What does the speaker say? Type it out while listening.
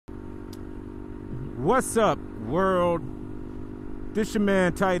What's up, world? This your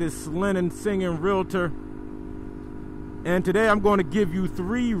man Titus, Lennon, singing Realtor. And today I'm going to give you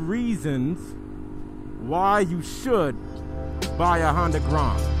 3 reasons why you should buy a Honda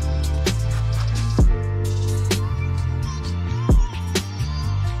Grom.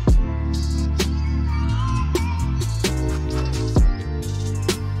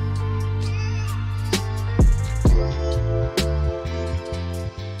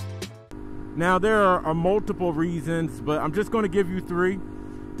 Now, there are multiple reasons, but I'm just going to give you 3.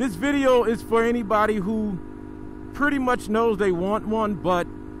 This video is for anybody who pretty much knows they want one, but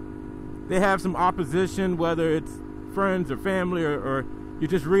they have some opposition, whether it's friends or family or you're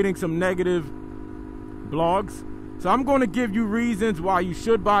just reading some negative blogs. So I'm going to give you reasons why you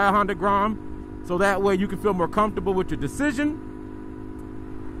should buy a Honda Grom, so that way you can feel more comfortable with your decision.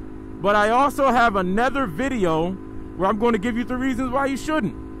 But I also have another video where I'm going to give you 3 reasons why you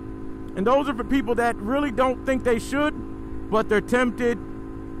shouldn't. And those are for people that really don't think they should, but they're tempted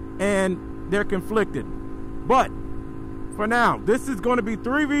and they're conflicted. But for now, this is going to be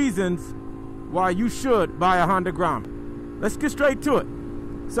 3 reasons why you should buy a Honda Grom. Let's get straight to it.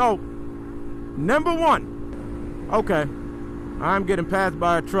 So, number 1. Okay, I'm getting passed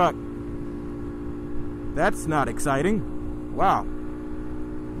by a truck. That's not exciting. Wow.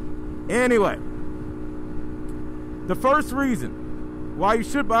 Anyway, the first reason why you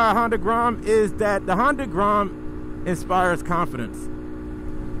should buy a Honda Grom is that the Honda Grom inspires confidence.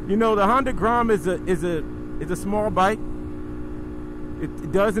 You know, the Honda Grom is a small bike.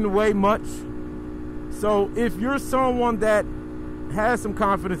 It doesn't weigh much. So if you're someone that has some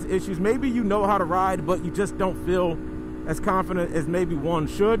confidence issues, maybe you know how to ride, but you just don't feel as confident as maybe one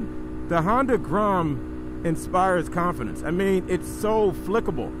should, the Honda Grom inspires confidence. I mean, it's so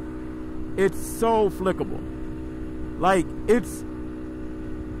flickable. It's so flickable. Like,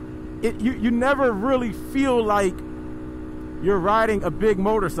 you never really feel like you're riding a big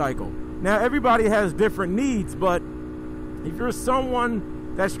motorcycle. Now, everybody has different needs, but if you're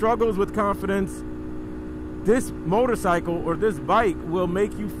someone that struggles with confidence, this motorcycle or this bike will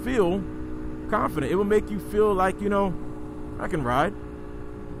make you feel confident. It will make you feel like, you know, I can ride,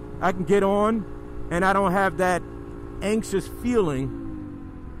 I can get on, and I don't have that anxious feeling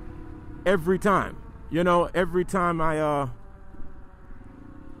every time. You know, every time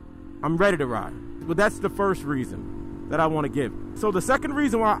I'm ready to ride. But that's the first reason that I want to give. So the second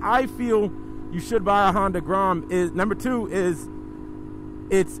reason why I feel you should buy a Honda Grom is, number 2, is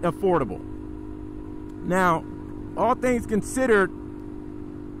it's affordable. Now, all things considered,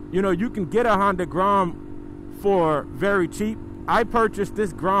 you know, you can get a Honda Grom for very cheap. I purchased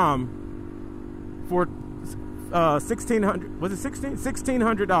this Grom for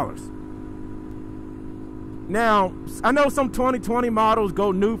 $1,600. Now, I know some 2020 models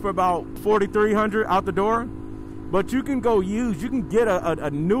go new for about $4,300 out the door, but you can go used. You can get a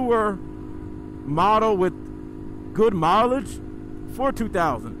newer model with good mileage for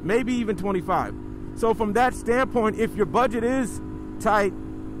 $2,000, maybe even $2,500. So from that standpoint, if your budget is tight,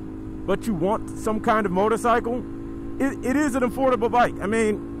 but you want some kind of motorcycle, it is an affordable bike. I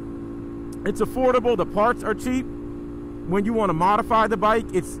mean, it's affordable. The parts are cheap. When you want to modify the bike,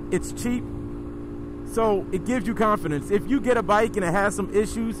 it's cheap. So it gives you confidence. If you get a bike and it has some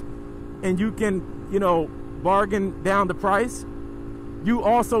issues and you can, you know, bargain down the price, you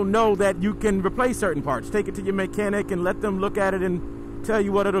also know that you can replace certain parts. Take it to your mechanic and let them look at it and tell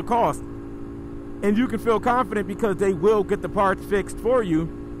you what it'll cost. And you can feel confident because they will get the parts fixed for you.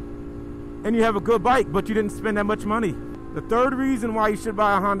 And you have a good bike, but you didn't spend that much money. The third reason why you should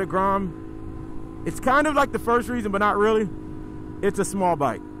buy a Honda Grom, it's kind of like the first reason, but not really. It's a small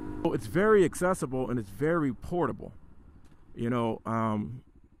bike. It's very accessible and it's very portable. You know,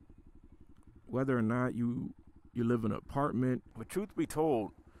 whether or not you live in an apartment, but truth be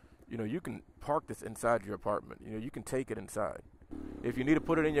told, you know, you can park this inside your apartment. You know, you can take it inside. If you need to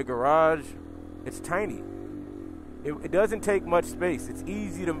put it in your garage, it's tiny. It doesn't take much space. It's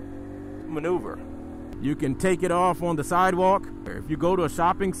easy to maneuver. You can take it off on the sidewalk. If you go to a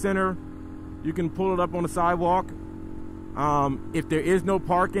shopping center, you can pull it up on the sidewalk. If there is no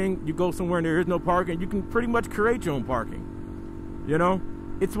parking, you go somewhere and there is no parking, you can pretty much create your own parking. You know,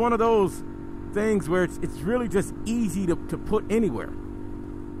 it's one of those things where it's really just easy to put anywhere.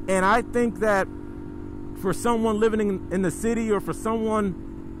 And I think that for someone living in the city, or for someone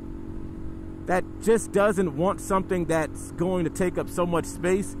that just doesn't want something that's going to take up so much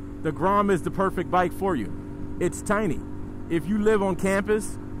space, the Grom is the perfect bike for you. It's tiny. If you live on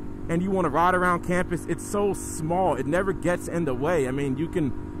campus and you want to ride around campus, it's so small, it never gets in the way. I mean, you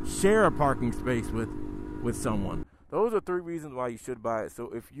can share a parking space with someone. Those are 3 reasons why you should buy it. So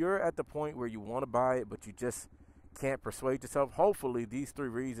if you're at the point where you want to buy it, but you just can't persuade yourself, hopefully these 3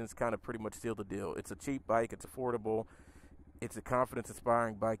 reasons kind of pretty much seal the deal. It's a cheap bike. It's affordable. It's a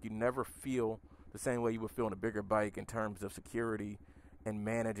confidence-inspiring bike. You never feel the same way you would feel in a bigger bike in terms of security and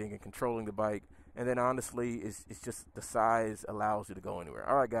managing and controlling the bike. And then honestly, it's just the size allows you to go anywhere.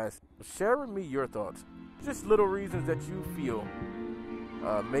 All right, guys, share with me your thoughts. Just little reasons that you feel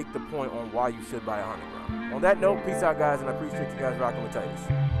make the point on why you should buy a Honda Grom. On that note, peace out, guys, and I appreciate you guys rocking with Titus.